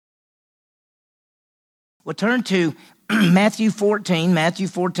We'll turn to Matthew 14. Matthew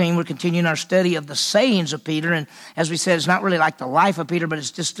 14, we're continuing our study of the sayings of Peter. And as we said, it's not really like the life of Peter, but it's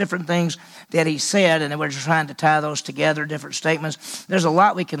just different things that he said. And then we're just trying to tie those together, different statements. There's a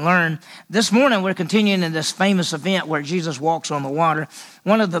lot we can learn. This morning, we're continuing in this famous event where Jesus walks on the water.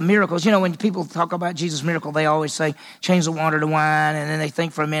 One of the miracles, when people talk about Jesus' miracle, they always say, change the water to wine. And then they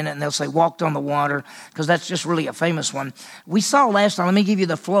think for a minute and they'll say, walked on the water, because that's just really a famous one. We saw last time, let me give you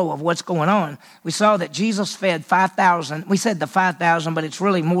the flow of what's going on. We saw that Jesus fed 5,000. We said the 5,000, but it's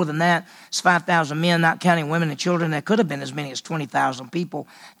really more than that. It's 5,000 men, not counting women and children. There could have been as many as 20,000 people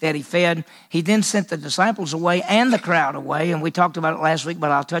that he fed. He then sent the disciples away and the crowd away. And we talked about it last week, but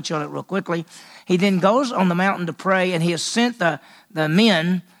I'll touch on it real quickly. He then goes on the mountain to pray, and he has sent the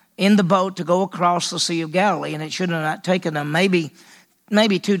men in the boat to go across the Sea of Galilee. And it should have not taken them maybe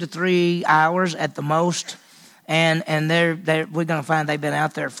 2 to 3 hours at the most. And we're going to find they've been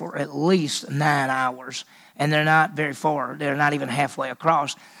out there for at least 9 hours. And they're not very far. They're not even halfway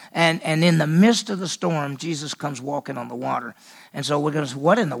across. And in the midst of the storm, Jesus comes walking on the water. And so we're going to say,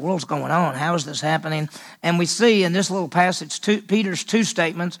 what in the world's going on? How is this happening? And we see in this little passage Peter's two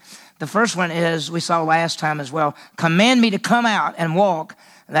statements. The first one is, we saw last time as well, command me to come out and walk.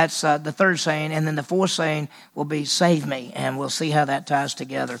 That's the third saying. And then the fourth saying will be, save me. And we'll see how that ties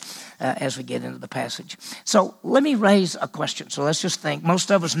together as we get into the passage. So let me raise a question. So let's just think. Most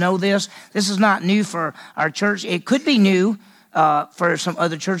of us know this. This is not new for our church. It could be new for some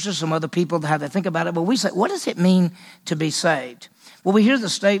other churches, some other people, how they think about it. But we say, what does it mean to be saved? Well, we hear the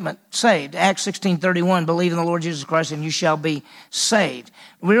statement, saved. Acts 16:31, believe in the Lord Jesus Christ and you shall be saved.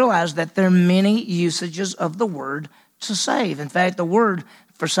 We realize that there are many usages of the word to save. In fact, the word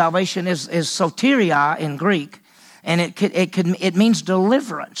for salvation is soteria in Greek, and it means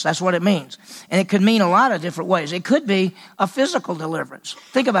deliverance. That's what it means, and it could mean a lot of different ways. It could be a physical deliverance.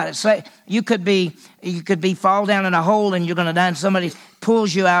 Think about it. Say you could be fall down in a hole and you're going to die, and somebody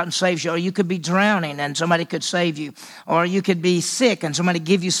pulls you out and saves you. Or you could be drowning and somebody could save you. Or you could be sick and somebody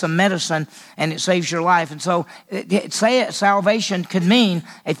give you some medicine and it saves your life. And so salvation could mean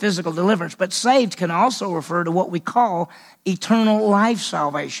a physical deliverance, but saved can also refer to what we call eternal life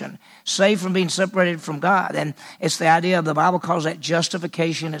salvation, saved from being separated from God. And it's the idea of, the Bible calls that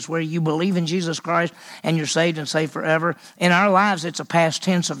justification. It's where you believe in Jesus Christ and you're saved and saved forever. In our lives, it's a past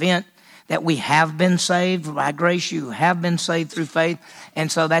tense event that we have been saved. By grace, you have been saved through faith.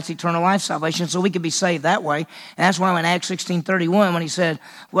 And so that's eternal life salvation. So we could be saved that way. And that's why in Acts 16:31, when he said,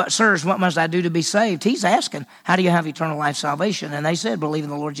 sirs, what must I do to be saved? He's asking, how do you have eternal life salvation? And they said, believe in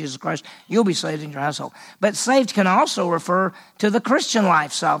the Lord Jesus Christ. You'll be saved in your household. But saved can also refer to the Christian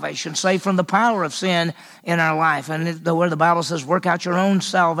life salvation, saved from the power of sin in our life. And where the Bible says, work out your own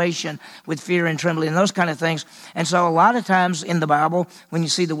salvation with fear and trembling and those kind of things. And so a lot of times in the Bible, when you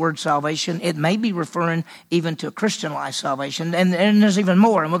see the word salvation, it may be referring even to Christian life salvation. And there's even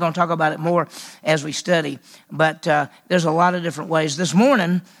more, and we're going to talk about it more as we study. But there's a lot of different ways. This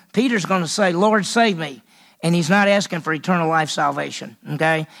morning, Peter's going to say, Lord, save me. And he's not asking for eternal life salvation,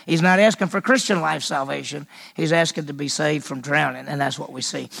 okay? He's not asking for Christian life salvation. He's asking to be saved from drowning, and that's what we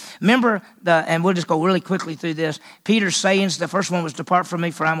see. Remember, and we'll just go really quickly through this. Peter's sayings, the first one was, depart from me,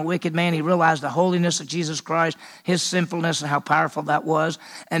 for I'm a wicked man. He realized the holiness of Jesus Christ, his sinfulness, and how powerful that was.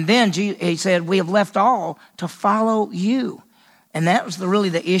 And then he said, we have left all to follow you. And that was really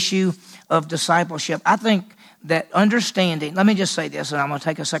the issue of discipleship. I think that understanding, let me just say this, and I'm going to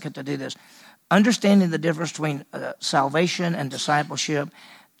take a second to do this. Understanding the difference between salvation and discipleship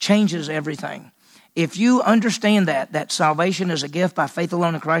changes everything. If you understand that salvation is a gift by faith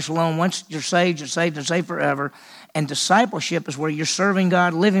alone in Christ alone, once you're saved and saved forever. And discipleship is where you're serving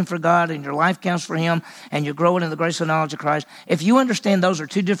God, living for God, and your life counts for him, and you're growing in the grace and knowledge of Christ. If you understand those are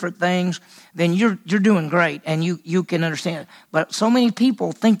two different things, then you're doing great, and you can understand it. But so many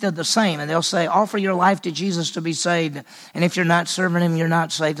people think they're the same, and they'll say, offer your life to Jesus to be saved. And if you're not serving him, you're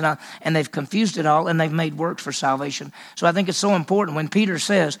not saved. And they've confused it all, and they've made works for salvation. So I think it's so important when Peter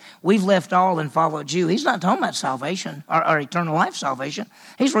says, we've left all and followed you. He's not talking about salvation or eternal life salvation.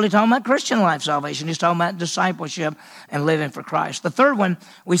 He's really talking about Christian life salvation. He's talking about discipleship and living for Christ. The third one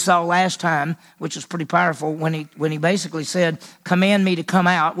we saw last time, which was pretty powerful, when he basically said, command me to come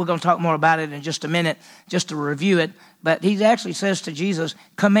out. We're going to talk more about it in just a minute, just to review it. But he actually says to Jesus,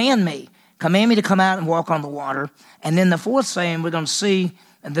 command me to come out and walk on the water. And then the fourth saying we're going to see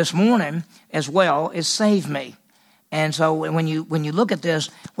this morning as well is save me. And so when you look at this,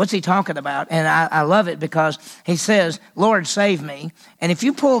 what's he talking about? And I love it because he says, Lord, save me. And if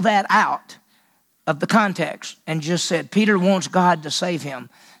you pull that out of the context and just said, Peter wants God to save him,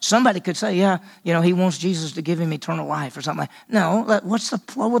 somebody could say, yeah, he wants Jesus to give him eternal life or something like that. No, what's the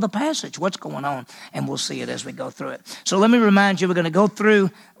flow of the passage? What's going on? And we'll see it as we go through it. So let me remind you, we're going to go through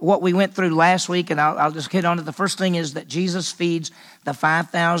what we went through last week, and I'll just hit on it. The first thing is that Jesus feeds the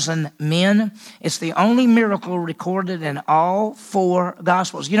 5,000 men. It's the only miracle recorded in all four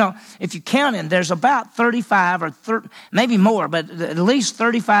Gospels. If you count it, there's about 35 or 30, maybe more, but at least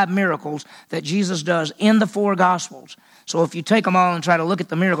 35 miracles that Jesus does in the four Gospels. So if you take them all and try to look at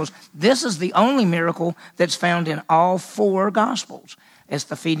the miracles, this is the only miracle that's found in all four Gospels. It's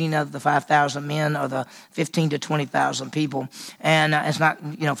the feeding of the 5,000 men or the 15 to 20,000 people. And it's not,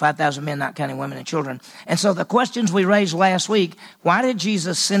 5,000 men, not counting women and children. And so the questions we raised last week, why did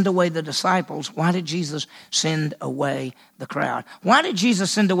Jesus send away the disciples? Why did Jesus send away the crowd? Why did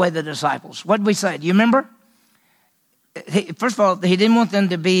Jesus send away the disciples? What did we say? Do you remember? First of all, he didn't want them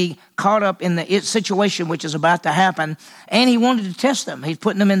to be caught up in the situation which is about to happen, and he wanted to test them. He's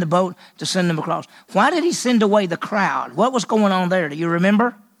putting them in the boat to send them across. Why did he send away the crowd? What was going on there? Do you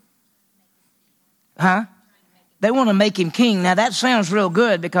remember? They want to make him king. Now, that sounds real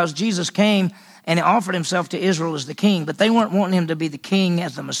good because Jesus came and he offered himself to Israel as the king, but they weren't wanting him to be the king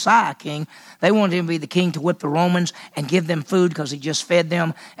as the Messiah king. They wanted him to be the king to whip the Romans and give them food because he just fed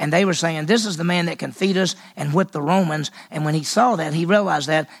them. And they were saying, this is the man that can feed us and whip the Romans. And when he saw that, he realized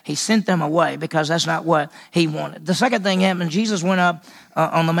that, he sent them away because that's not what he wanted. The second thing happened, Jesus went up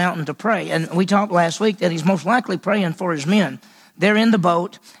on the mountain to pray. And we talked last week that he's most likely praying for his men. They're in the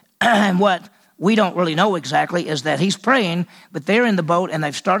boat, and what we don't really know exactly is that he's praying, but they're in the boat and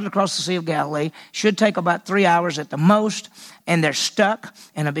they've started across the Sea of Galilee. Should take about 3 hours at the most, and they're stuck,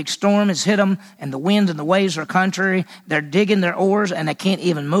 and a big storm has hit them, and the winds and the waves are contrary. They're digging their oars, and they can't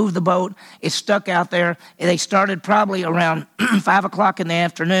even move the boat. It's stuck out there. They started probably around 5 o'clock in the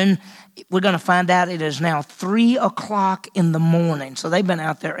afternoon. We're going to find out it is now 3 o'clock in the morning. So they've been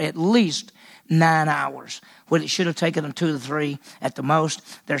out there at least 9 hours. When it should have taken them 2 to 3 at the most.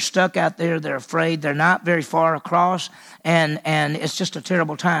 They're stuck out there. They're afraid. They're not very far across, and it's just a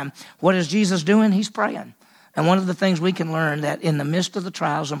terrible time. What is Jesus doing? He's praying. And one of the things we can learn that in the midst of the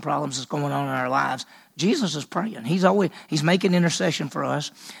trials and problems that's going on in our lives, Jesus is praying. He's making intercession for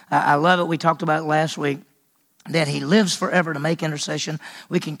us. I love it. We talked about it last week, that he lives forever to make intercession.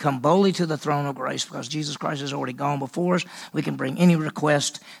 We can come boldly to the throne of grace because Jesus Christ has already gone before us. We can bring any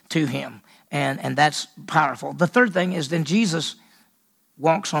request to him. And that's powerful. The third thing is then Jesus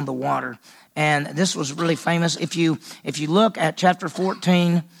walks on the water. And this was really famous. If you look at chapter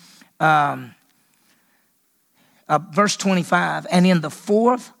 14, verse 25, and in the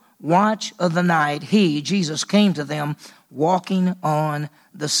fourth watch of the night, Jesus, came to them walking on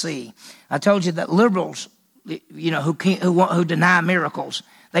the sea. I told you that liberals, who deny miracles,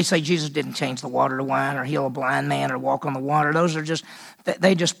 they say Jesus didn't change the water to wine or heal a blind man or walk on the water. Those are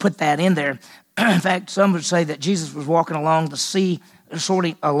they just put that in there. In fact, some would say that Jesus was walking along the sea,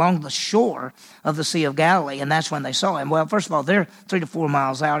 along the shore of the Sea of Galilee, and that's when they saw him. Well, first of all, they're 3 to 4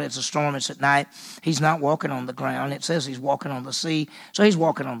 miles out. It's a storm. It's at night. He's not walking on the ground. It says he's walking on the sea, so he's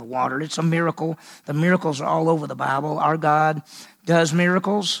walking on the water. It's a miracle. The miracles are all over the Bible. Our God does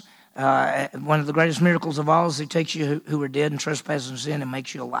miracles. One of the greatest miracles of all is he takes you who are dead in trespasses and sin and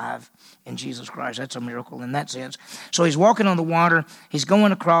makes you alive in Jesus Christ. That's a miracle in that sense. So he's walking on the water. He's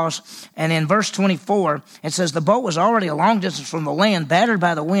going across. And in verse 24, it says, the boat was already a long distance from the land, battered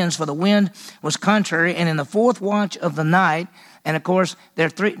by the winds, for the wind was contrary. And in the fourth watch of the night, and of course,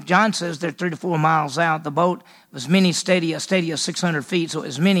 John says they're 3 to 4 miles out. The boat was a stadia 600 feet, so it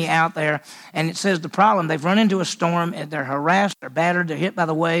was many out there. And it says the problem, they've run into a storm, and they're harassed, they're battered, they're hit by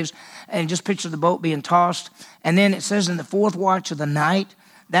the waves, and just picture the boat being tossed. And then it says in the fourth watch of the night,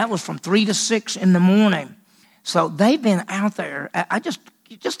 that was from 3 to 6 in the morning. So they've been out there.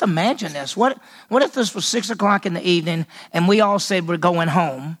 Just imagine this. What if this was 6 o'clock in the evening, and we all said we're going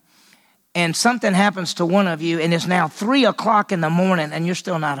home, and something happens to one of you, and it's now 3 o'clock in the morning, and you're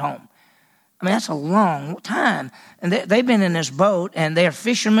still not home? I mean, that's a long time. And they've been in this boat, and they're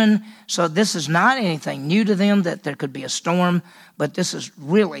fishermen, so this is not anything new to them that there could be a storm, but this is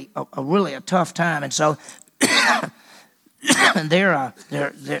really a tough time. And so they're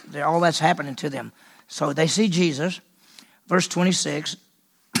all that's happening to them. So they see Jesus. Verse 26,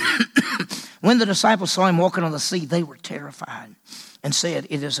 when the disciples saw him walking on the sea, they were terrified and said,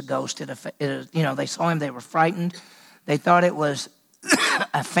 it is a ghost. They saw him, they were frightened. They thought it was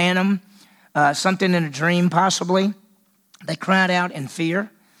a phantom, something in a dream possibly. They cried out in fear.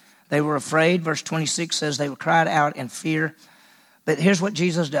 They were afraid. Verse 26 says they were cried out in fear. But here's what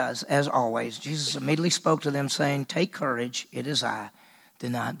Jesus does, as always. Jesus immediately spoke to them saying, take courage, it is I. Do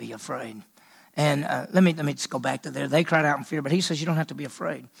not be afraid. And let me just go back to there. They cried out in fear, but he says you don't have to be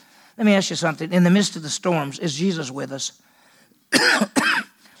afraid. Let me ask you something. In the midst of the storms, is Jesus with us?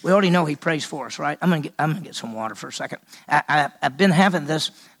 We already know he prays for us, right? I'm gonna get some water for a second. I've been having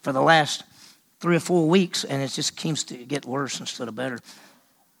this for the last 3 or 4 weeks, and it just seems to get worse instead of better.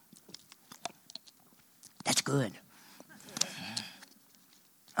 That's good.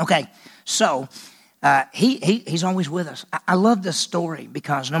 Okay, so he's always with us. I love this story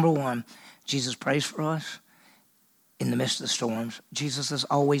because, number one, Jesus prays for us in the midst of the storms. Jesus is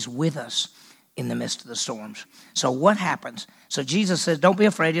always with us in the midst of the storms. So what happens? So Jesus says, don't be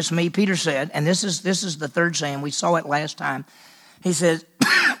afraid, it's me. Peter said, and this is the third saying. We saw it last time. He says,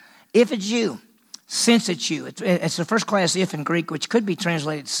 if it's you, since it's you. It's the first class if in Greek, which could be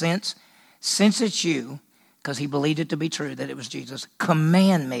translated since. Since it's you, because he believed it to be true that it was Jesus,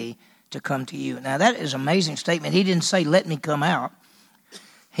 command me to come to you. Now that is an amazing statement. He didn't say, let me come out.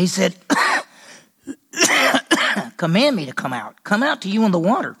 He said, command me to come out to you on the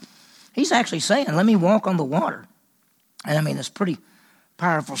water. He's actually saying, let me walk on the water. And I mean, it's a pretty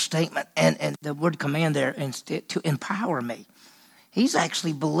powerful statement. And the word command there, instead to empower me. He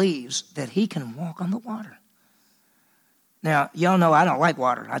actually believes that he can walk on the water. Now, y'all know I don't like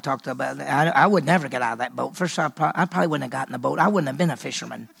water. I talked about that. I would never get out of that boat. First, I probably wouldn't have gotten the boat. I wouldn't have been a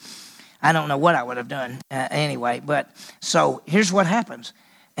fisherman. I don't know what I would have done anyway. But so here's what happens.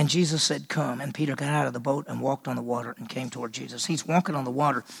 And Jesus said, come. And Peter got out of the boat and walked on the water and came toward Jesus. He's walking on the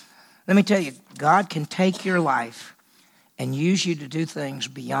water. Let me tell you, God can take your life and use you to do things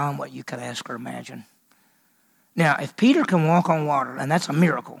beyond what you could ask or imagine. Now, if Peter can walk on water, and that's a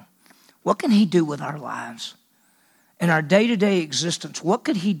miracle, what can he do with our lives? In our day-to-day existence, what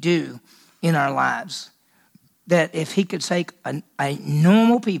could he do in our lives that if he could take a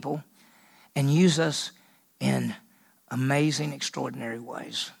normal people and use us in amazing, extraordinary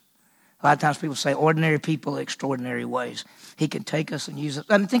ways? A lot of times people say ordinary people, extraordinary ways. He can take us and use us.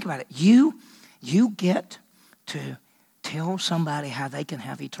 I mean, think about it. You get to tell somebody how they can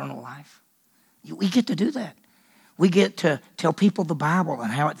have eternal life. We get to do that. We get to tell people the Bible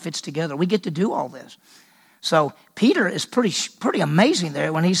and how it fits together. We get to do all this. So Peter is pretty amazing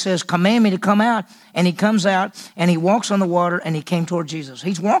there when he says, command me to come out. And he comes out and he walks on the water and he came toward Jesus.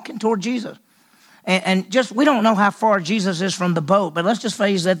 He's walking toward Jesus. And just, we don't know how far Jesus is from the boat, but let's just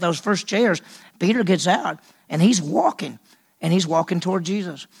face that those first chairs, Peter gets out and he's walking toward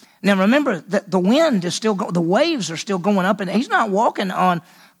Jesus. Now remember that the wind is still, the waves are still going up, and he's not walking on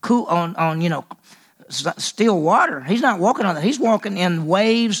still water. He's not walking on that. He's walking in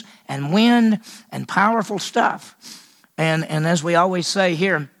waves and wind and powerful stuff. And as we always say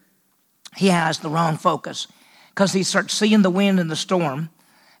here, he has the wrong focus because he starts seeing the wind and the storm,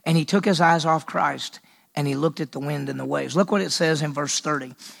 and he took his eyes off Christ and he looked at the wind and the waves. Look what it says in verse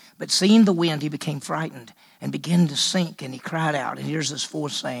 30. But seeing the wind, he became frightened and began to sink, and he cried out. And here's this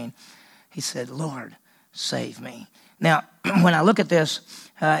fourth saying. He said, Lord, save me. Now, when I look at this,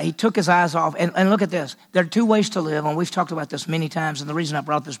 he took his eyes off. And look at this. There are two ways to live, and we've talked about this many times. And the reason I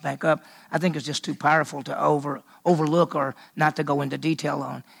brought this back up, I think it's just too powerful to overlook or not to go into detail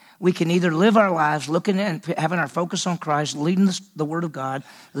on. We can either live our lives looking and having our focus on Christ, leading the Word of God,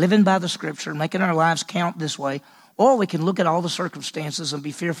 living by the Scripture, making our lives count this way, or we can look at all the circumstances and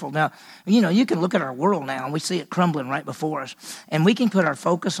be fearful. Now, you can look at our world now, and we see it crumbling right before us. And we can put our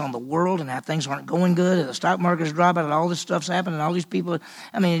focus on the world and how things aren't going good, and the stock market's dropping, and all this stuff's happening, and all these people.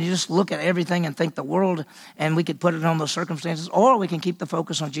 I mean, you just look at everything and think the world, and we could put it on those circumstances, or we can keep the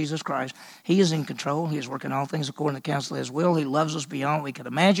focus on Jesus Christ. He is in control. He is working all things according to the counsel of his will. He loves us beyond what we could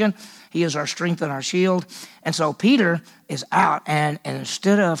imagine. He is our strength and our shield. And so Peter is out, and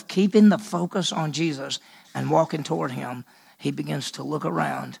instead of keeping the focus on Jesus and walking toward him, he begins to look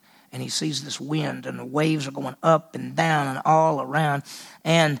around, and he sees this wind, and the waves are going up and down and all around.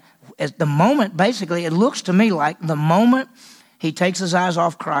 And at the moment, basically, it looks to me like the moment he takes his eyes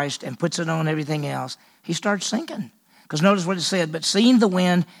off Christ and puts it on everything else, he starts sinking. Because notice what it said, but seeing the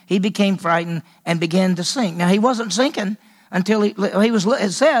wind, he became frightened and began to sink. Now, he wasn't sinking until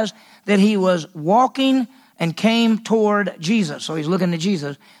it says that he was walking and came toward Jesus. So he's looking at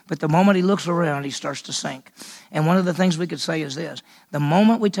Jesus. But the moment he looks around, he starts to sink. And one of the things we could say is this. The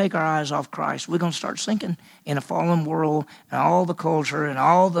moment we take our eyes off Christ, we're going to start sinking in a fallen world and all the culture and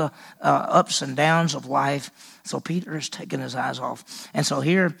all the ups and downs of life. So Peter is taking his eyes off. And so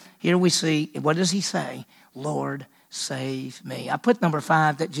here we see, what does he say? Lord, save me. I put number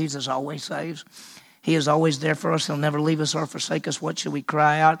 5, that Jesus always saves. He is always there for us. He'll never leave us or forsake us. What should we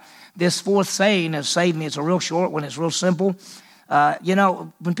cry out? This fourth saying is save me. It's a real short one. It's real simple.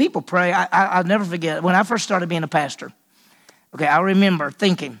 When people pray, I'll never forget. When I first started being a pastor, I remember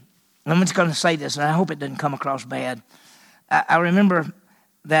thinking, I'm just going to say this, and I hope it doesn't come across bad. I remember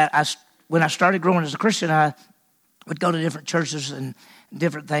that when I started growing as a Christian, I would go to different churches and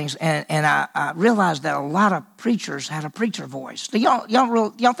different things, and I realized that a lot of preachers had a preacher voice. Do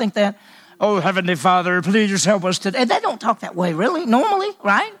y'all think that? Oh, Heavenly Father, please just help us today. And they don't talk that way, really, normally,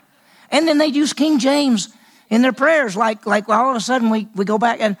 right? And then they use King James in their prayers, like all of a sudden we go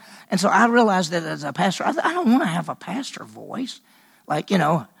back. And so I realized that as a pastor, I don't want to have a pastor voice. Like,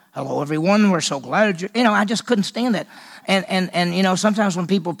 hello, everyone, we're so glad I just couldn't stand that. And sometimes when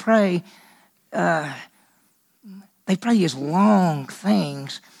people pray, they pray these long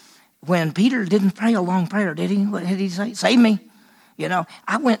things. When Peter didn't pray a long prayer, did he? What did he say? Save me.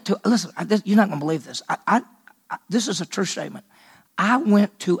 I went to, listen, you're not going to believe this. This is a true statement. I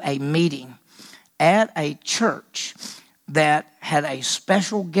went to a meeting at a church that had a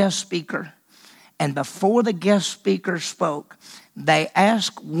special guest speaker. And before the guest speaker spoke, they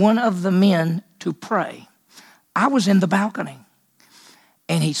asked one of the men to pray. I was in the balcony.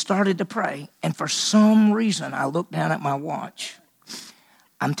 And he started to pray. And for some reason, I looked down at my watch.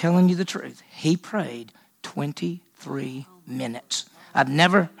 I'm telling you the truth. He prayed 23 minutes. I've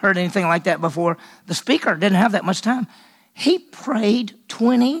never heard anything like that before. The speaker didn't have that much time. He prayed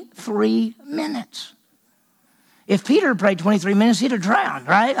 23 minutes. If Peter had prayed 23 minutes, he'd have drowned,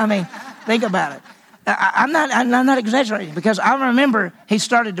 right? I mean, think about it. I'm not exaggerating, because I remember he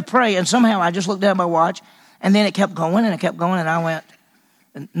started to pray, and somehow I just looked down at my watch, and then it kept going, and it kept going, and I went,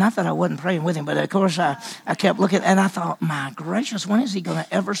 not that I wasn't praying with him, but of course I kept looking, and I thought, my gracious, when is he going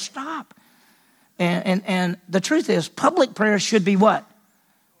to ever stop? And the truth is, public prayer should be what?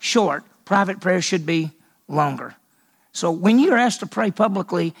 Short. Private prayer should be longer. So when you're asked to pray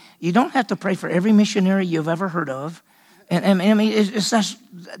publicly, you don't have to pray for every missionary you've ever heard of. And I mean,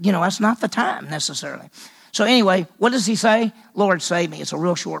 that's not the time necessarily. So anyway, what does he say? Lord, save me. It's a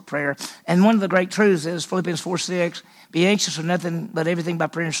real short prayer. And one of the great truths is Philippians 4:6, be anxious for nothing but everything by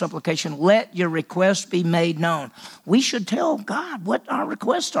prayer and supplication. Let your requests be made known. We should tell God what our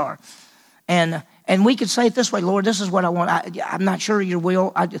requests are. And we could say it this way, Lord, this is what I want. I'm not sure of your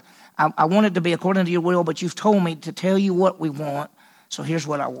will. I want it to be according to your will, but you've told me to tell you what we want. So here's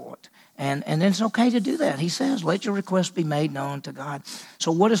what I want. And then it's okay to do that. He says, let your requests be made known to God.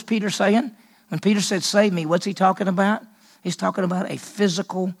 So what is Peter saying? When Peter said, save me, what's he talking about? He's talking about a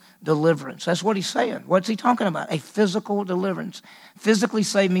physical deliverance. That's what he's saying. What's he talking about? A physical deliverance. Physically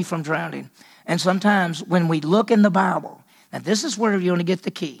save me from drowning. And sometimes when we look in the Bible, now this is where you're going to get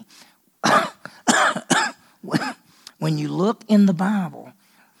the key. When you look in the Bible,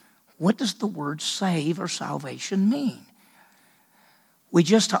 what does the word save or salvation mean? It's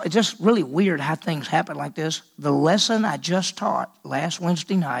just really weird how things happen like this. The lesson I just taught last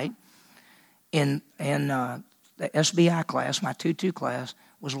Wednesday night in the SBI class, my 2-2 class,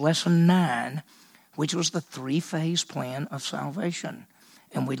 was lesson 9, which was the 3-phase plan of salvation.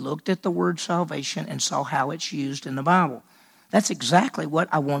 And we looked at the word salvation and saw how it's used in the Bible. That's exactly what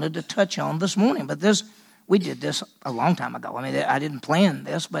I wanted to touch on this morning. But we did this a long time ago. I mean, I didn't plan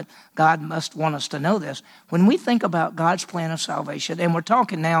this, but God must want us to know this. When we think about God's plan of salvation, and we're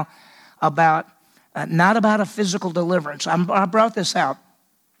talking now about, not about a physical deliverance. I brought this out.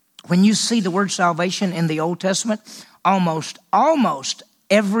 When you see the word salvation in the Old Testament, almost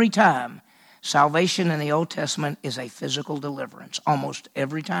every time, salvation in the Old Testament is a physical deliverance, almost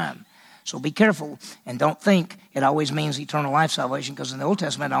every time. So be careful and don't think it always means eternal life salvation, because in the Old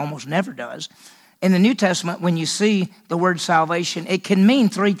Testament it almost never does. In the New Testament, when you see the word salvation, it can mean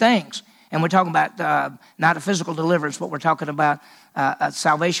 3 things. And we're talking about not a physical deliverance, but we're talking about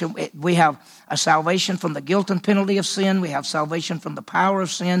salvation. We have a salvation from the guilt and penalty of sin. We have salvation from the power of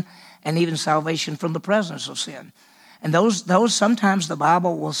sin, and even salvation from the presence of sin. And those sometimes the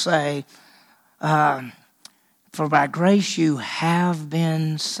Bible will say, for by grace you have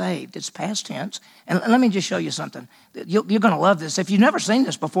been saved. It's past tense. And let me just show you something. You're going to love this. If you've never seen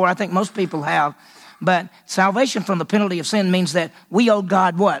this before, I think most people have. But salvation from the penalty of sin means that we owe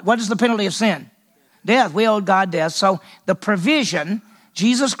God what? What is the penalty of sin? Death. We owe God death. So the provision,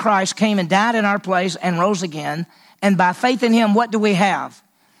 Jesus Christ came and died in our place and rose again. And by faith in him, what do we have?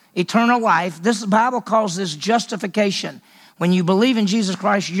 Eternal life. This Bible calls this justification. When you believe in Jesus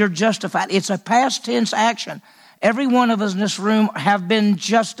Christ, you're justified. It's a past tense action. Every one of us in this room have been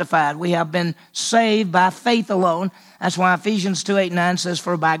justified. We have been saved by faith alone. That's why Ephesians 2:8-9 says,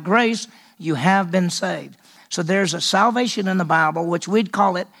 for by grace you have been saved. So there's a salvation in the Bible, which we'd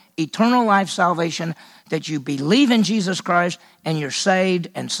call it eternal life salvation, that you believe in Jesus Christ and you're saved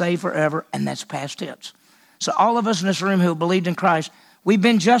and saved forever, and that's past tense. So all of us in this room who have believed in Christ, we've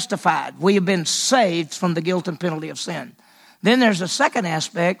been justified. We have been saved from the guilt and penalty of sin. Then there's a second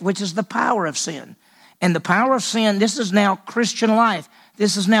aspect, which is the power of sin. And the power of sin, this is now Christian life.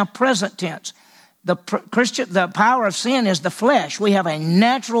 This is now present tense. The power of sin is the flesh. We have a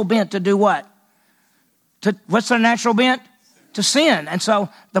natural bent to do what? What's our natural bent? To sin. And so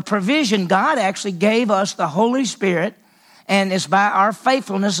the provision, God actually gave us the Holy Spirit, and it's by our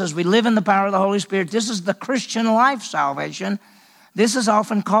faithfulness as we live in the power of the Holy Spirit. This is the Christian life salvation. This is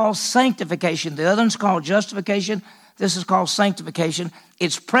often called sanctification. The other one's called justification. This is called sanctification.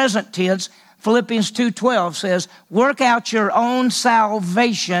 It's present tense. Philippians 2:12 says, work out your own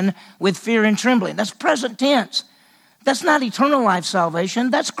salvation with fear and trembling. That's present tense. That's not eternal life salvation.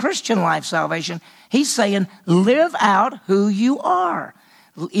 That's Christian life salvation. He's saying, live out who you are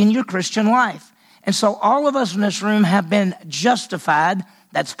in your Christian life. And so all of us in this room have been justified.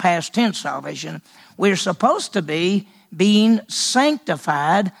 That's past tense salvation. We're supposed to be being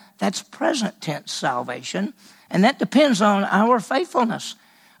sanctified. That's present tense salvation. And that depends on our faithfulness.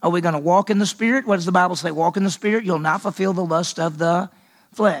 Are we going to walk in the Spirit? What does the Bible say? Walk in the Spirit. You'll not fulfill the lust of the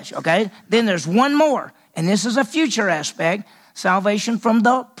flesh. Okay? Then there's one more. And this is a future aspect. Salvation from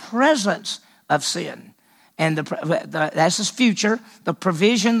the presence of sin. And that's his future. The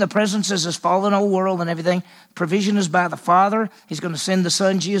provision, the presence is this fallen old world and everything. Provision is by the Father. He's going to send the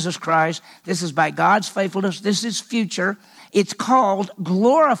Son, Jesus Christ. This is by God's faithfulness. This is future. It's called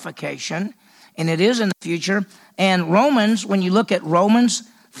glorification, and it is in the future. And Romans, when you look at Romans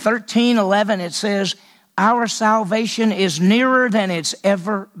 13:11, it says, our salvation is nearer than it's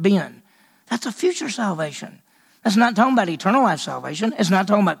ever been. That's a future salvation. That's not talking about eternal life salvation. It's not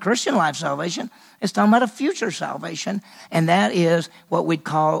talking about Christian life salvation. It's talking about a future salvation, and that is what we'd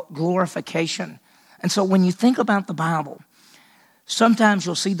call glorification. And so when you think about the Bible, sometimes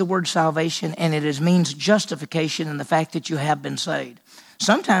you'll see the word salvation, and it means justification and the fact that you have been saved.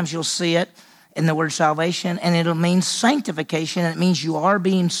 Sometimes you'll see it in the word salvation, and it'll mean sanctification. And it means you are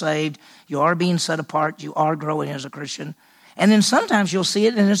being saved, you are being set apart, you are growing as a Christian. And then sometimes you'll see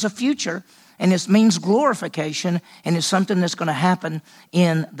it, and it's a future, and it means glorification, and it's something that's going to happen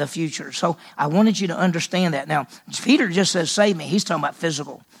in the future. So I wanted you to understand that. Now, Peter just says, save me. He's talking about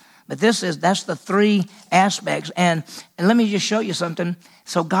physical. But that's the three aspects. And let me just show you something.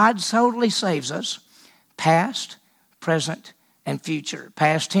 So God totally saves us, past, present, and future.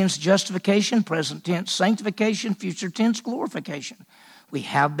 Past tense, justification. Present tense, sanctification. Future tense, glorification. We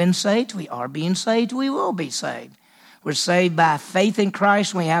have been saved. We are being saved. We will be saved. We're saved by faith in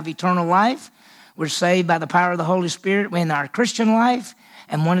Christ. We have eternal life. We're saved by the power of the Holy Spirit in our Christian life.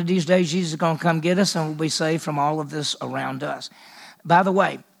 And one of these days, Jesus is going to come get us, and we'll be saved from all of this around us. By the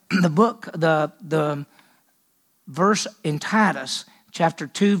way, the verse in Titus, chapter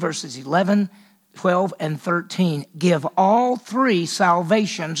 2, verses 11, 12, and 13, give all three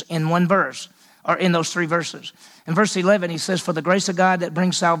salvations in one verse, or in those three verses. In verse 11, he says, for the grace of God that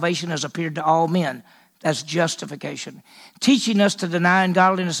brings salvation has appeared to all men. That's justification. Teaching us to deny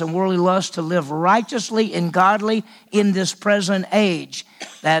ungodliness and worldly lust, to live righteously and godly in this present age.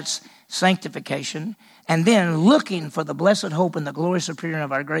 That's sanctification. And then looking for the blessed hope and the glorious appearing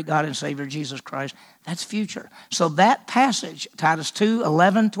of our great God and Savior, Jesus Christ. That's future. So that passage, Titus 2,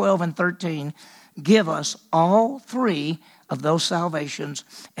 11, 12, and 13, give us all three of those salvations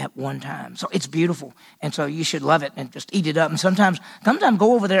at one time. So it's beautiful. And so you should love it and just eat it up. And sometimes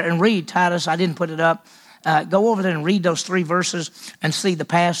go over there and read Titus. I didn't put it up. Go over there and read those three verses and see the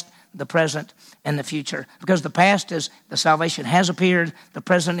past, the present, and the future. Because the past is the salvation has appeared. The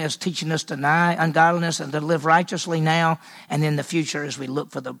present is teaching us to deny ungodliness and to live righteously now. And in the future as we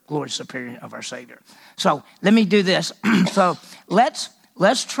look for the glorious appearing of our Savior. So let me do this. So let's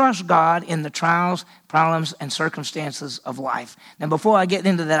trust God in the trials, problems, and circumstances of life. Now, before I get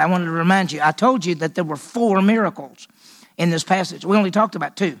into that, I wanted to remind you, I told you that there were 4 miracles in this passage. We only talked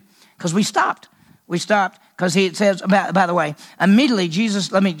about 2 because we stopped. We stopped because it says, by the way, immediately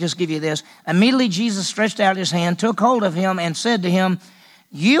Jesus, let me just give you this. Immediately Jesus stretched out his hand, took hold of him, and said to him,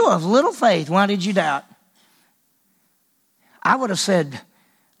 you of little faith, why did you doubt? I would have said,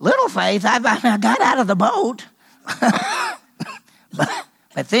 little faith? I got out of the boat.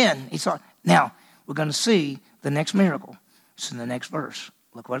 But then he saw, now we're going to see the next miracle. It's in the next verse.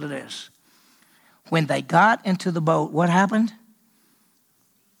 Look what it is. When they got into the boat, what happened?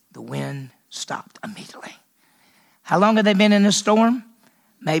 The wind stopped immediately. How long have they been in this storm?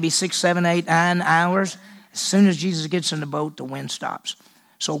 Maybe 6, 7, 8, 9 hours. As soon as Jesus gets in the boat, the wind stops.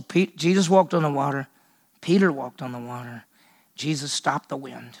 So Jesus walked on the water. Peter walked on the water. Jesus stopped the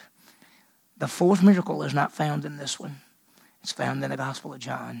wind. The 4th miracle is not found in this one. It's found in the Gospel of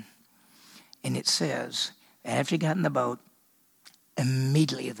John. And it says, after he got in the boat,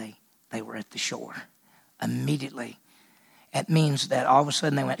 immediately they were at the shore. Immediately. It means that all of a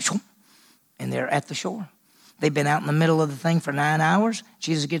sudden they went, shoom, and they're at the shore. They've been out in the middle of the thing for 9 hours.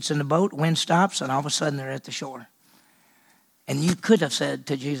 Jesus gets in the boat, wind stops, and all of a sudden they're at the shore. And you could have said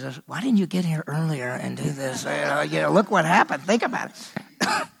to Jesus, why didn't you get here earlier and do this? Look what happened. Think about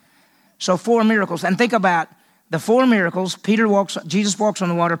it. So 4 miracles. And think about the 4 miracles. Jesus walks on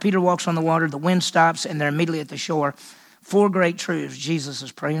the water. Peter walks on the water. The wind stops, and they're immediately at the shore. 4 great truths. Jesus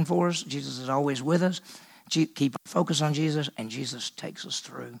is praying for us. Jesus is always with us. Keep our focus on Jesus, and Jesus takes us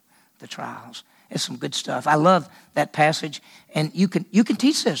through the trials. It's some good stuff. I love that passage, and you can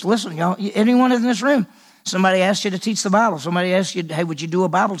teach this. Listen, y'all, anyone in this room, somebody asked you to teach the Bible. Somebody asked you, hey, would you do a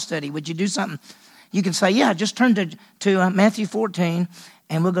Bible study? Would you do something? You can say, yeah, just turn to Matthew 14,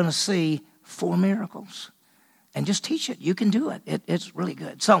 and we're going to see 4 miracles. And just teach it. You can do it. It's really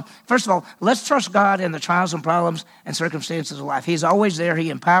good. So, first of all, let's trust God in the trials and problems and circumstances of life. He's always there. He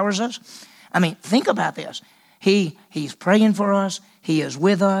empowers us. I mean, think about this. He's praying for us. He is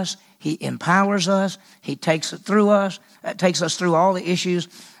with us. He empowers us. He takes us through all the issues.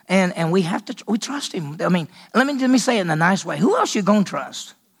 And we trust him. I mean, let me say it in a nice way. Who else you going to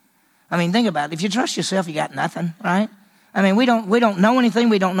trust? I mean, think about it. If you trust yourself, you got nothing, right? I mean, we don't know anything.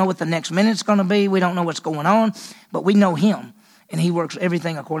 We don't know what the next minute's going to be. We don't know what's going on, but we know him, and he works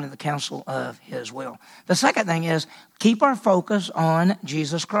everything according to the counsel of his will. The second thing is keep our focus on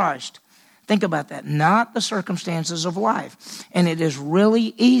Jesus Christ. Think about that, not the circumstances of life. And it is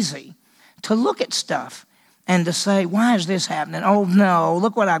really easy to look at stuff and to say, why is this happening? Oh, no,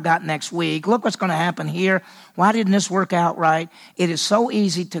 look what I've got next week. Look what's going to happen here. Why didn't this work out right? It is so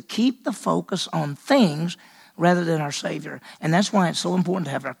easy to keep the focus on things rather than our Savior. And that's why it's so important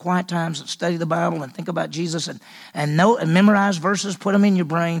to have our quiet times and study the Bible and think about Jesus and know and memorize verses, put them in your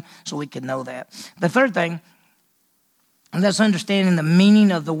brain so we can know that. The third thing, and that's understanding the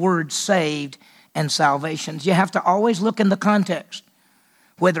meaning of the word saved and salvation. You have to always look in the context,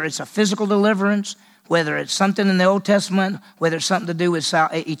 whether it's a physical deliverance, whether it's something in the Old Testament, whether it's something to do with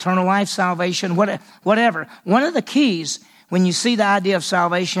eternal life, salvation, whatever. One of the keys when you see the idea of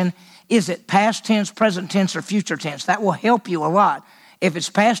salvation, is it past tense, present tense, or future tense? That will help you a lot. If it's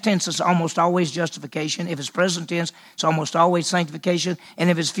past tense, it's almost always justification. If it's present tense, it's almost always sanctification. And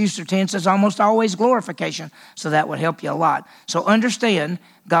if it's future tense, it's almost always glorification. So that would help you a lot. So understand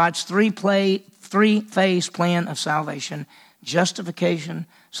God's three-phase plan of salvation: justification,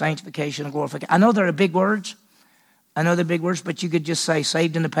 sanctification, and glorification. I know they're big words. But you could just say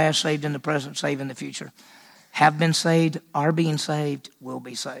saved in the past, saved in the present, saved in the future. Have been saved, are being saved, will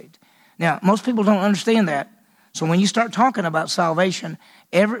be saved. Now, most people don't understand that. So when you start talking about salvation,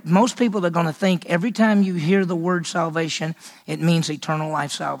 most people are going to think every time you hear the word salvation, it means eternal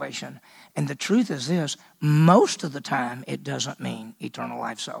life salvation. And the truth is this: most of the time, it doesn't mean eternal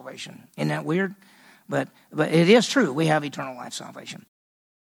life salvation. Isn't that weird? But it is true. We have eternal life salvation.